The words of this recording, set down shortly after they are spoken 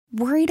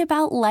Worried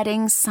about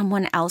letting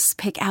someone else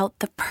pick out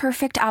the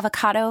perfect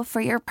avocado for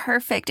your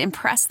perfect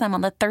impress them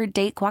on the third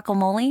date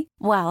guacamole?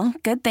 Well,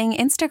 good thing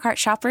Instacart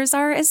shoppers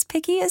are as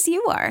picky as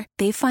you are.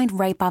 They find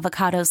ripe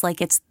avocados like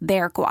it's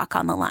their guac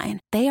on the line.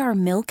 They are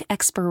milk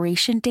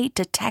expiration date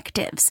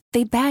detectives.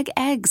 They bag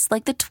eggs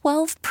like the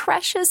 12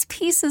 precious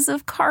pieces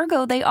of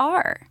cargo they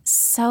are.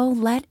 So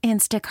let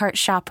Instacart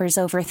shoppers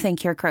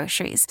overthink your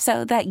groceries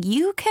so that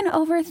you can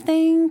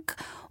overthink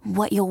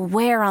what you'll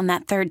wear on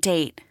that third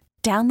date.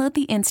 Download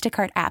the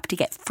Instacart app to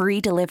get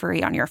free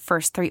delivery on your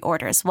first 3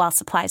 orders while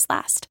supplies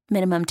last.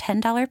 Minimum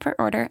 $10 per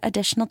order.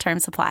 Additional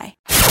terms apply.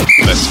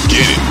 Let's get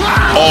it.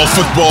 All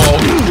football,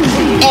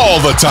 all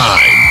the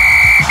time.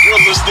 You're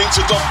listening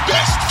to the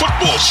best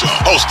football show,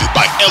 hosted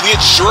by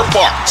Elliot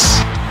Shorr-Parks.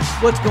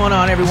 What's going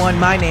on, everyone?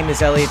 My name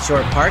is Elliot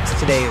Shorr-Parks.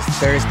 Today is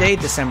Thursday,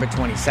 December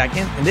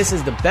 22nd, and this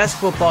is the Best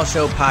Football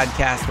Show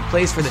podcast, the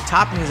place for the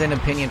top news and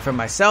opinion from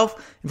myself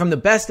and from the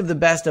best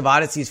of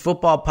Odyssey's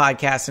football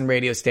podcasts and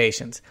radio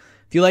stations.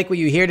 If you like what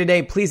you hear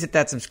today, please hit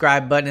that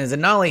subscribe button, as it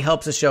not only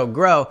helps the show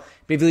grow,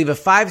 but if you leave a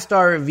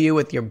 5-star review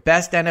with your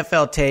best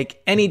NFL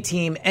take, any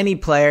team, any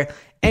player,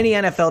 any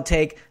NFL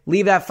take,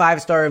 leave that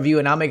 5-star review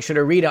and I'll make sure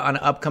to read it on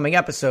an upcoming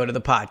episode of the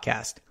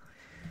podcast.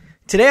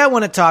 Today I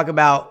want to talk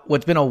about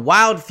what's been a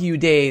wild few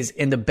days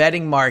in the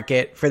betting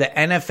market for the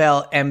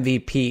NFL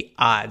MVP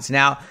odds.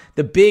 Now,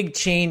 the big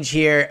change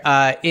here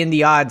in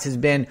the odds has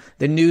been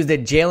the news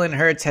that Jalen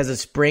Hurts has a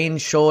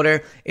sprained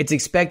shoulder. It's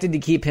expected to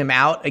keep him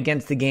out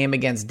against the game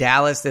against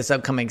Dallas this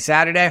upcoming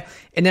Saturday.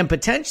 And then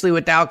potentially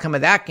with the outcome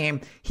of that game,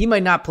 he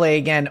might not play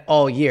again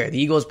all year.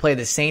 The Eagles play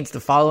the Saints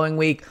the following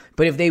week.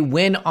 But if they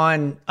win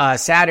on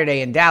Saturday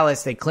in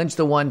Dallas, they clinch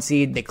the 1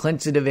 seed, they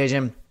clinch the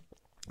division,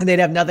 and they'd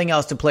have nothing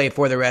else to play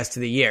for the rest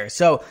of the year.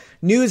 So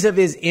news of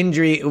his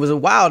injury, it was a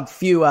wild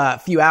few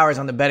hours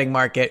on the betting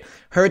market.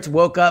 Hurts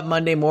woke up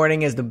Monday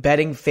morning as the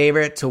betting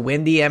favorite to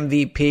win the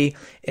MVP.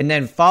 And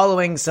then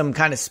following some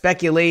kind of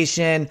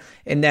speculation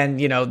and then,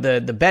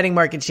 the betting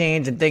market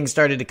changed and things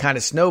started to kind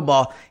of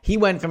snowball, he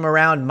went from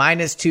around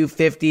minus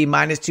 250,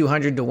 minus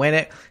 200 to win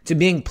it to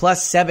being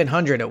plus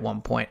 700 at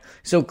one point.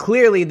 So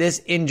clearly this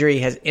injury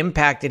has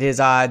impacted his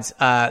odds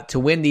to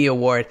win the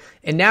award.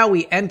 And now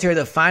we enter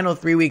the final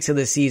 3 weeks of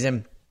the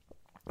season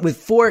with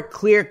 4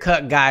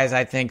 clear-cut guys,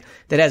 I think,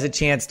 that has a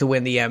chance to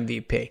win the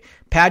MVP.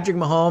 Patrick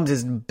Mahomes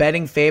is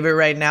betting favorite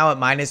right now at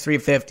minus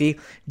 350.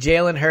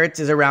 Jalen Hurts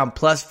is around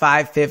plus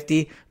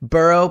 550.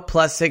 Burrow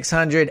plus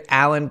 600.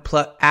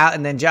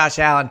 And then Josh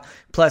Allen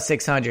plus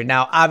 600.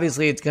 Now,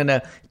 obviously, it's going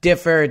to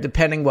differ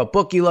depending what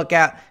book you look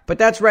at, but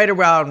that's right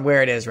around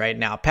where it is right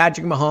now.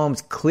 Patrick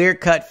Mahomes,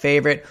 clear-cut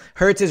favorite.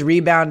 Hurts has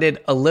rebounded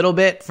a little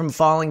bit from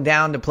falling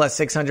down to plus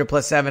 600,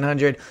 plus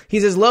 700.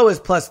 He's as low as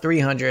plus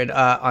 300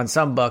 on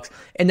some books.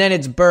 And then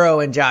it's Burrow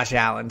and Josh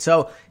Allen.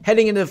 So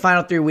heading into the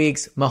final 3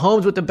 weeks,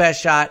 Mahomes with the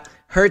best shot.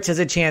 Hurts has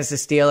a chance to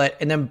steal it.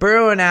 And then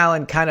Burrow and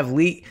Allen kind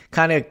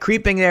of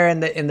creeping there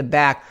in the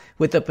back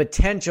with the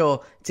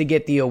potential to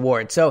get the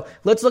award. So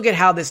let's look at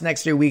how this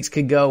next 3 weeks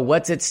could go,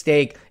 what's at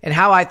stake, and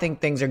how I think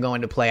things are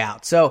going to play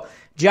out. So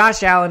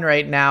Josh Allen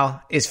right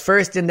now is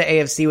first in the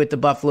AFC with the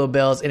Buffalo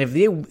Bills. And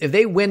if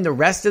they win the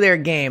rest of their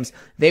games,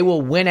 they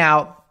will win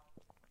out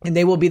and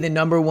they will be the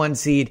number 1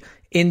 seed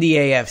in the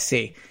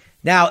AFC.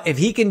 Now, if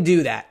he can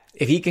do that,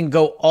 if he can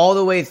go all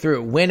the way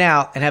through, win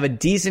out, and have a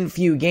decent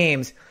few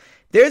games,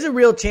 there's a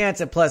real chance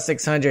at plus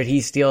 600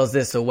 he steals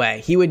this away.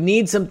 He would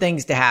need some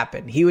things to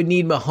happen. He would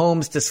need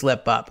Mahomes to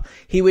slip up.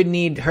 He would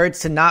need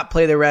Hurts to not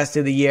play the rest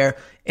of the year,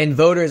 and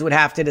voters would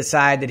have to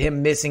decide that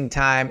him missing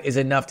time is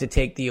enough to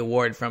take the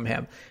award from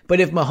him.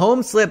 But if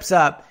Mahomes slips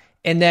up,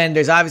 and then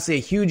there's obviously a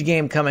huge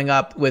game coming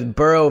up with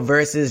Burrow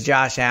versus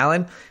Josh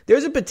Allen,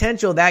 there's a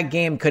potential that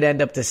game could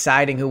end up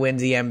deciding who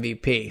wins the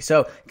MVP.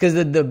 So, because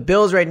the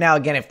Bills right now,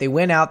 again, if they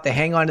win out, they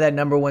hang on to that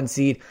number 1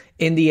 seed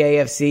in the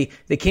AFC.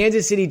 The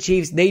Kansas City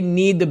Chiefs, they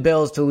need the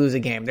Bills to lose a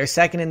game. They're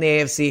second in the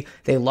AFC.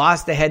 They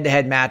lost the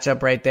head-to-head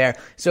matchup right there.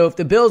 So if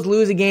the Bills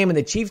lose a game and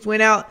the Chiefs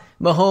win out,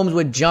 Mahomes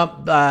would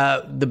jump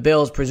the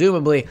Bills,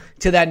 presumably,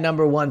 to that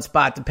number 1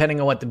 spot, depending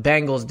on what the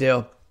Bengals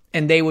do.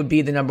 And they would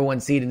be the number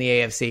 1 seed in the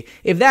AFC.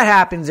 If that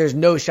happens, there's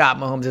no shot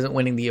Mahomes isn't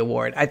winning the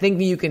award. I think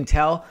that you can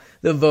tell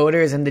the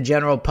voters and the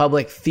general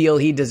public feel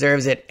he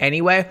deserves it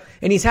anyway.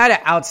 And he's had an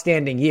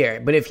outstanding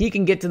year. But if he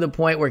can get to the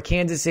point where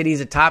Kansas City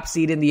is a top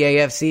seed in the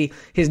AFC,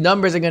 his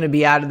numbers are going to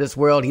be out of this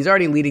world. He's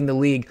already leading the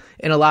league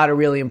in a lot of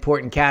really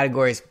important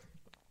categories.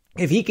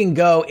 If he can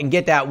go and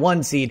get that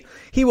 1 seed,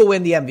 he will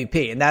win the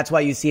MVP, and that's why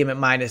you see him at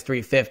minus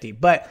 350.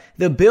 But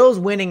the Bills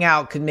winning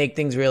out could make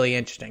things really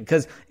interesting,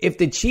 because if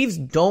the Chiefs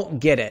don't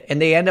get it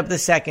and they end up the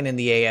second in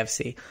the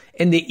AFC,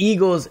 and the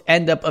Eagles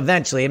end up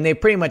eventually, and they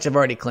pretty much have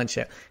already clinched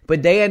it,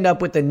 but they end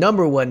up with the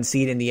number 1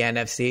 seed in the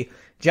NFC,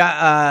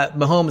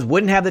 Mahomes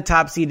wouldn't have the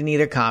top seed in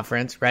either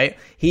conference, right?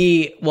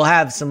 He'll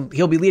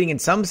be leading in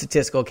some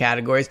statistical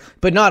categories,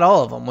 but not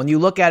all of them. When you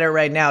look at it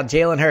right now,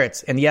 Jalen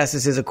Hurts, and yes,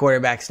 this is a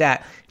quarterback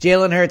stat,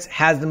 Jalen Hurts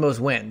has the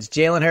most wins.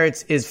 Jalen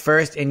Hurts is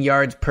first in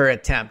yards per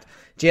attempt.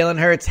 Jalen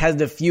Hurts has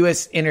the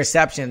fewest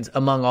interceptions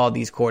among all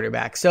these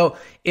quarterbacks. So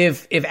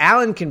if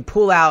Allen can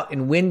pull out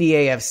and win the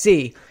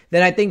AFC,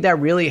 then I think that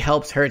really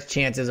helps Hurts'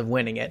 chances of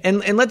winning it.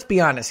 And let's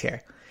be honest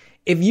here.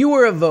 If you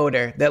were a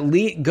voter that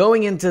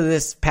going into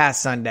this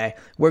past Sunday,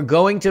 we're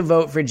going to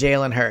vote for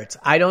Jalen Hurts,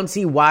 I don't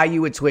see why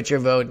you would switch your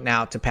vote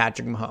now to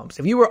Patrick Mahomes.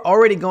 If you were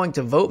already going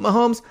to vote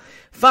Mahomes,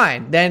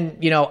 fine. Then,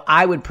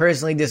 I would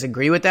personally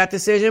disagree with that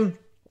decision.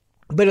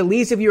 But at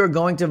least if you are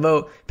going to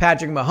vote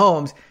Patrick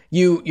Mahomes,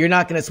 you're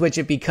not going to switch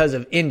it because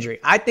of injury.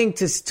 I think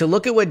to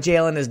look at what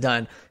Jalen has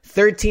done,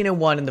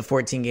 13-1 in the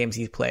 14 games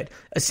he's played.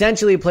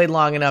 Essentially played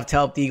long enough to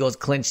help the Eagles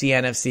clinch the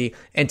NFC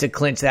and to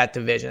clinch that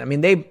division. I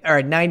mean, they are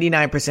a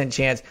 99%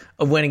 chance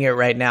of winning it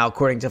right now,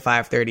 according to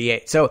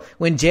 538. So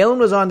when Jalen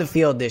was on the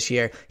field this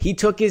year, he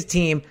took his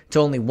team to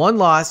only one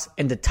loss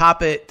and to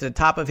the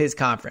top of his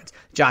conference.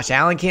 Josh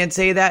Allen can't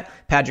say that.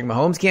 Patrick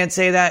Mahomes can't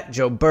say that.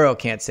 Joe Burrow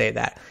can't say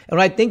that. And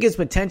what I think is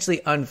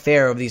potentially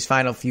unfair of these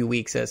final few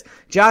weeks is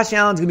Josh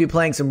Allen's going to be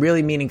playing some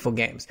really meaningful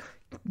games.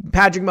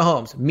 Patrick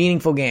Mahomes,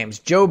 meaningful games.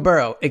 Joe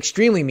Burrow,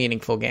 extremely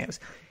meaningful games.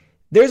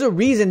 There's a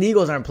reason the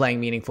Eagles aren't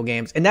playing meaningful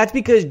games, and that's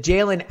because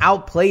Jalen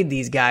outplayed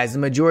these guys the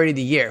majority of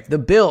the year. The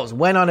Bills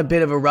went on a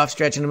bit of a rough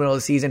stretch in the middle of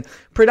the season,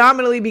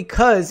 predominantly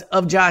because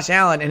of Josh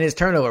Allen and his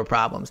turnover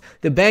problems.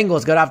 The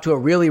Bengals got off to a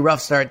really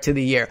rough start to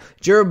the year.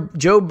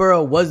 Joe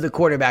Burrow was the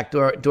quarterback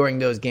during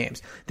those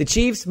games. The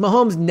Chiefs,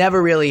 Mahomes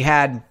never really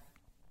had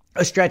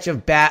a stretch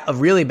of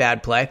really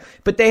bad play,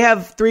 but they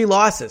have 3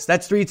 losses.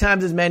 That's 3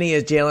 times as many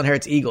as Jalen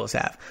Hurts' Eagles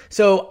have.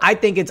 So I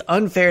think it's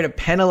unfair to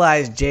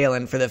penalize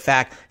Jalen for the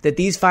fact that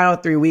these final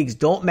 3 weeks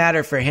don't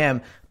matter for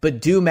him, but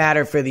do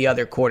matter for the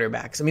other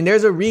quarterbacks. I mean,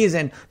 there's a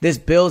reason this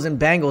Bills and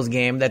Bengals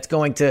game that's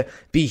going to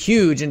be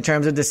huge in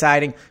terms of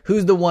deciding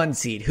who's the 1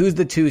 seed, who's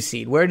the 2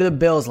 seed, where do the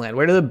Bills land,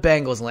 where do the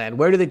Bengals land,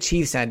 where do the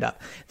Chiefs end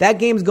up. That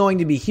game's going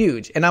to be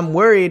huge. And I'm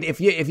worried if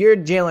you're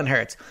Jalen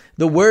Hurts,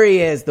 the worry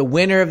is the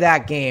winner of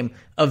that game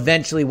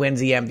eventually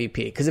wins the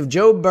MVP. Because if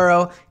Joe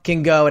Burrow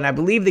can go, and I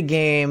believe the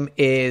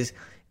game's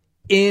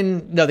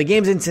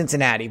in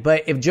Cincinnati,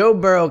 but if Joe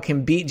Burrow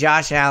can beat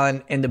Josh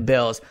Allen and the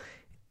Bills,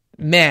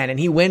 man, and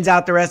he wins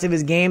out the rest of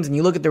his games, and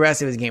you look at the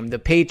rest of his game, the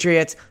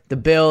Patriots, the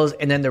Bills,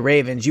 and then the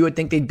Ravens, you would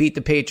think they'd beat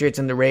the Patriots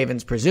and the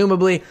Ravens,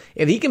 presumably.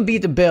 If he can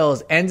beat the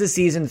Bills, ends the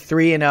season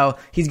 3-0,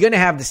 he's going to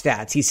have the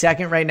stats. He's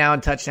second right now in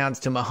touchdowns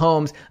to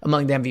Mahomes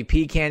among the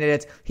MVP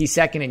candidates. He's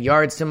second in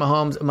yards to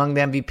Mahomes among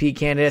the MVP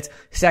candidates.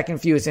 Second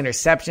fewest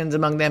interceptions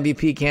among the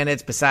MVP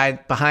candidates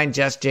behind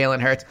just Jalen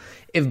Hurts.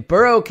 If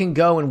Burrow can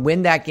go and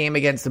win that game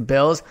against the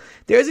Bills,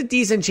 there's a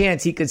decent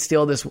chance he could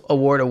steal this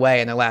award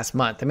away in the last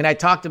month. I mean, I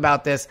talked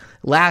about this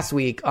last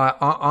week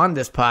on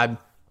this pod,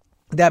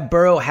 that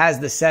Burrow has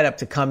the setup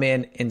to come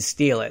in and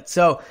steal it.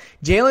 So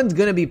Jalen's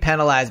going to be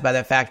penalized by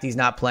the fact he's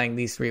not playing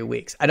these 3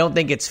 weeks. I don't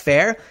think it's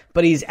fair,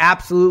 but he's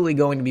absolutely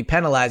going to be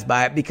penalized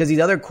by it because these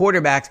other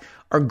quarterbacks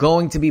are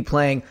going to be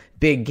playing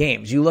big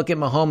games. You look at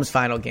Mahomes'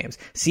 final games.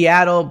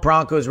 Seattle,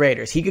 Broncos,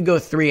 Raiders. He could go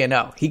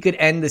 3-0. He could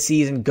end the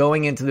season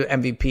going into the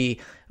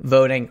MVP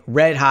voting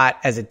red hot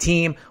as a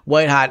team,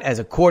 white hot as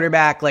a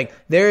quarterback. Like,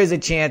 there is a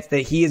chance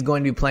that he is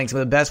going to be playing some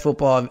of the best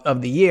football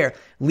of the year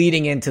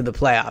leading into the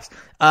playoffs.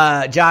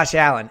 Josh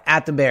Allen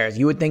at the Bears.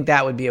 You would think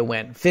that would be a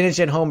win. Finish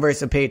at home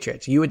versus the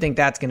Patriots. You would think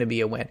that's going to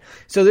be a win.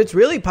 So it's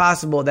really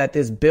possible that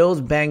this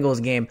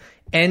Bills-Bengals game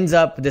ends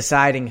up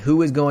deciding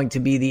who is going to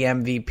be the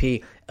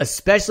MVP,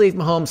 especially if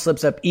Mahomes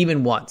slips up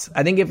even once.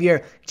 I think if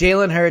you're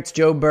Jalen Hurts,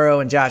 Joe Burrow,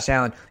 and Josh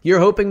Allen, you're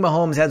hoping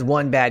Mahomes has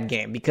one bad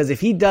game, because if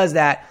he does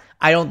that,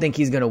 I don't think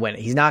he's going to win it.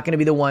 He's not going to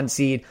be the 1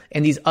 seed,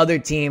 and these other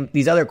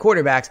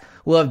quarterbacks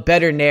will have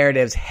better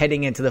narratives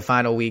heading into the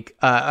final week,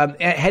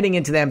 heading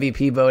into the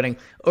MVP voting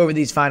over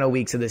these final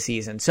weeks of the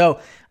season. So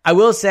I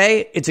will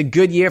say it's a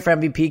good year for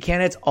MVP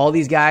candidates. All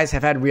these guys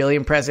have had really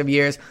impressive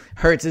years.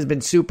 Hurts has been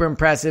super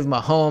impressive.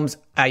 Mahomes,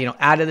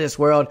 out of this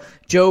world.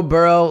 Joe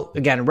Burrow,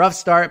 again, rough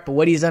start, but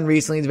what he's done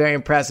recently is very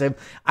impressive.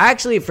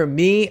 For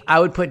me, I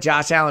would put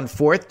Josh Allen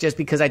 4th, just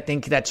because I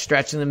think that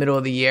stretch in the middle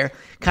of the year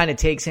kind of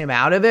takes him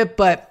out of it.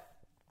 But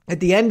at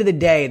the end of the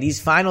day,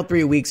 these final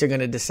 3 weeks are going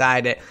to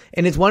decide it.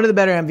 And it's one of the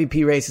better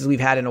MVP races we've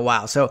had in a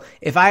while. So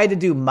if I had to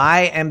do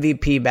my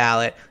MVP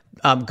ballot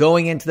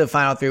going into the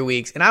final 3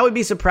 weeks, and I would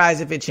be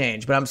surprised if it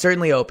changed, but I'm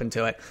certainly open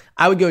to it,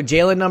 I would go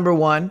Jalen number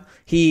 1.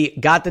 He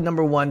got the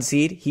number 1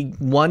 seed. He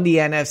won the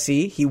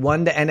NFC. He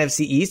won the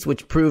NFC East,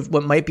 which proved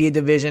what might be a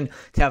division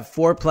to have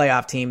 4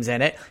 playoff teams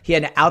in it. He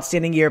had an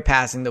outstanding year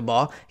passing the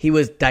ball. He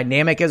was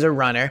dynamic as a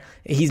runner.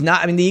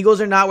 The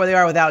Eagles are not where they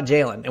are without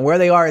Jalen, and where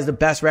they are is the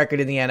best record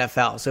in the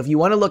NFL. So if you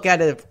want to look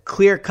at it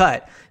clear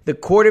cut, the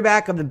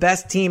quarterback of the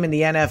best team in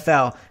the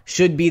NFL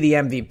should be the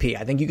MVP.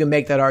 I think you can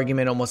make that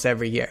argument almost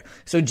every year.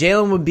 So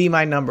Jalen would be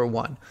my number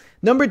 1.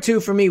 Number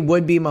 2 for me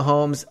would be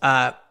Mahomes.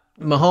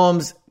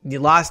 Mahomes You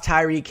lost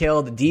Tyreek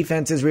Hill. The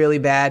defense is really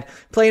bad.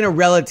 Playing a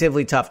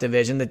relatively tough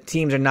division. The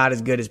teams are not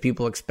as good as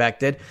people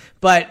expected.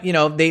 But,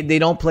 they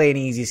don't play an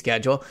easy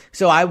schedule.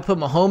 So I would put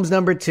Mahomes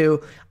number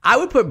 2. I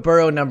would put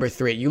Burrow number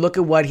 3. You look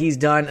at what he's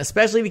done,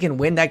 especially if he can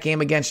win that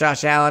game against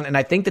Josh Allen, and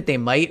I think that they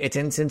might. It's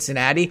in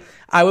Cincinnati.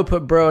 I would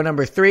put Burrow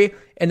number 3,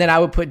 and then I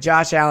would put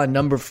Josh Allen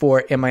number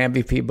 4 in my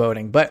MVP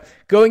voting. But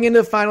going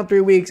into the final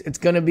 3 weeks, it's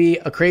going to be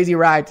a crazy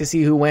ride to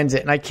see who wins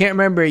it. And I can't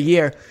remember a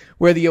year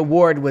where the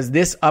award was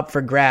this up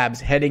for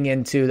grabs heading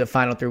into the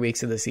final 3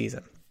 weeks of the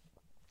season.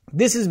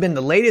 This has been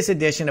the latest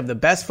edition of the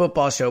Best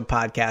Football Show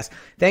podcast.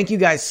 Thank you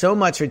guys so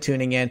much for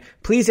tuning in.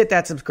 Please hit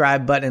that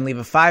subscribe button and leave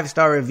a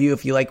 5-star review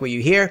if you like what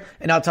you hear,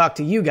 and I'll talk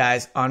to you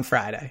guys on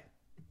Friday.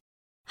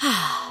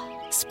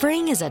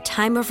 Spring is a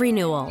time of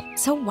renewal,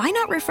 so why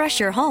not refresh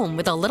your home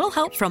with a little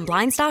help from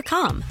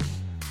Blinds.com?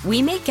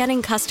 We make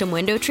getting custom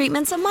window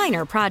treatments a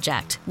minor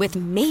project with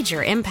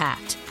major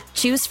impact.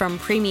 Choose from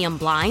premium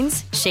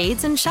blinds,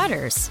 shades, and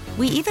shutters.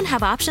 We even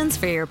have options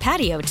for your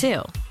patio,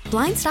 too.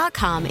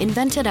 Blinds.com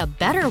invented a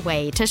better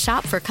way to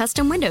shop for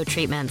custom window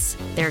treatments.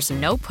 There's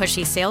no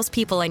pushy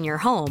salespeople in your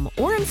home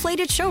or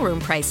inflated showroom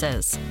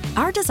prices.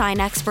 Our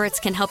design experts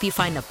can help you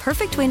find the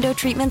perfect window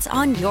treatments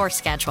on your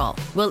schedule.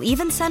 We'll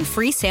even send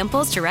free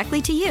samples directly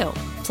to you.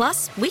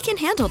 Plus, we can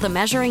handle the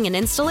measuring and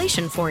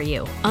installation for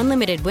you.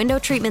 Unlimited window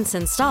treatments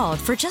installed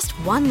for just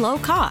one low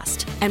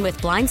cost. And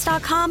with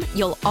Blinds.com,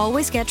 you'll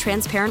always get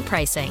transparent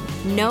pricing.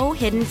 No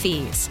hidden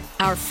fees.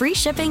 Our free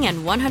shipping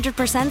and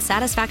 100%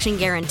 satisfaction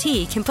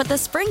guarantee can put the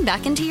spring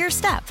back into your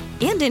step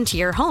and into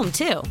your home,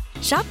 too.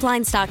 Shop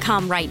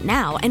Blinds.com right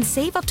now and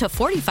save up to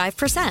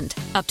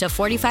 45%. Up to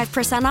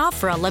 45% off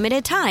for a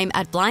limited time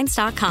at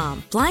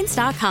Blinds.com.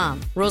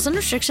 Blinds.com. Rules and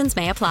restrictions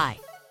may apply.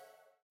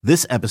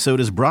 This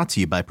episode is brought to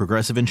you by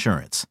Progressive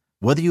Insurance.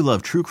 Whether you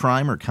love true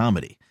crime or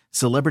comedy,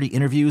 celebrity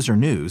interviews or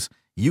news,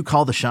 you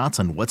call the shots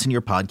on what's in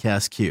your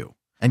podcast queue.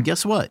 And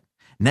guess what?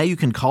 Now you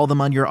can call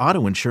them on your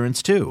auto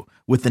insurance too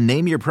with the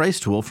Name Your Price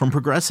tool from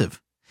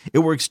Progressive. It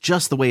works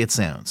just the way it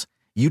sounds.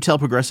 You tell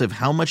Progressive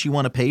how much you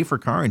want to pay for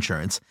car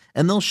insurance,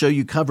 and they'll show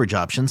you coverage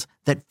options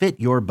that fit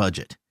your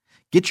budget.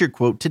 Get your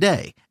quote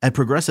today at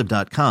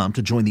Progressive.com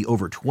to join the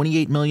over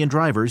 28 million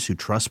drivers who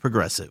trust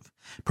Progressive.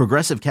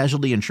 Progressive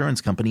Casualty Insurance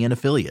Company and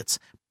Affiliates.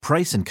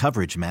 Price and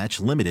coverage match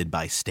limited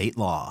by state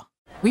law.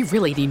 We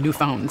really need new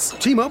phones.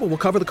 T-Mobile will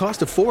cover the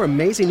cost of 4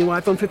 amazing new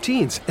iPhone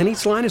 15s, and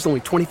each line is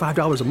only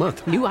 $25 a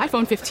month. New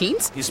iPhone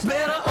 15s? It's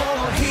better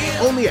over here.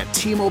 Only at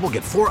T-Mobile,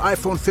 get 4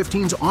 iPhone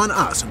 15s on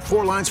us and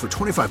 4 lines for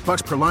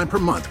 $25 per line per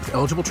month with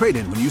eligible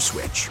trade-in when you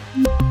switch.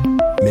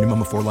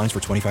 Minimum of 4 lines for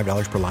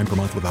 $25 per line per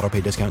month with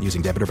autopay discount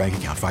using debit or bank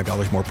account.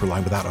 $5 more per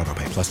line without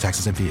autopay, plus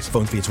taxes and fees.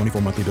 Phone fee at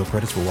 24 monthly bill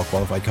credits for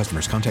well-qualified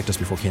customers. Contact us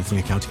before canceling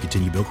account to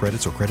continue bill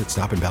credits or credit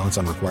stop and balance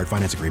on required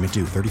finance agreement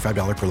due.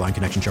 $35 per line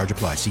connection charge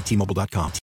applies. See T-Mobile.com.